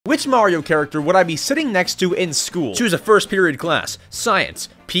Which Mario character would I be sitting next to in school? Choose a first period class. Science,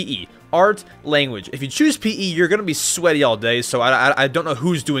 PE, art, language. If you choose PE, you're gonna be sweaty all day, so I don't know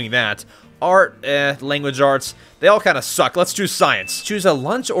who's doing that. Art, language arts, they all kind of suck. Let's choose science. Choose a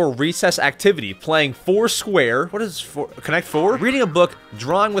lunch or recess activity. Playing Foursquare. What is Connect 4? Reading a book,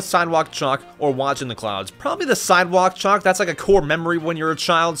 drawing with sidewalk chalk, or watching the clouds. Probably the sidewalk chalk. That's like a core memory when you're a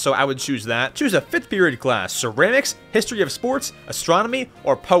child, so I would choose that. Choose a 5th period class. Ceramics, history of sports, astronomy,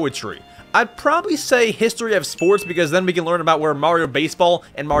 or poetry. I'd probably say history of sports because then we can learn about where Mario Baseball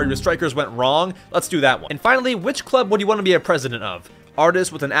and Mario Strikers went wrong. Let's do that one. And finally, which club would you want to be a president of?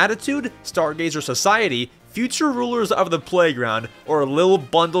 Artists with an Attitude, Stargazer Society, Future Rulers of the Playground, or Lil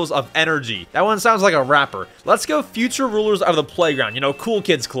Bundles of Energy. That one sounds like a rapper. Let's go Future Rulers of the Playground, you know, Cool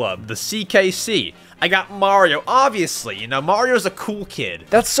Kids Club, the CKC. I got Mario, obviously, you know, Mario's a cool kid.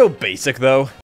 That's so basic, though.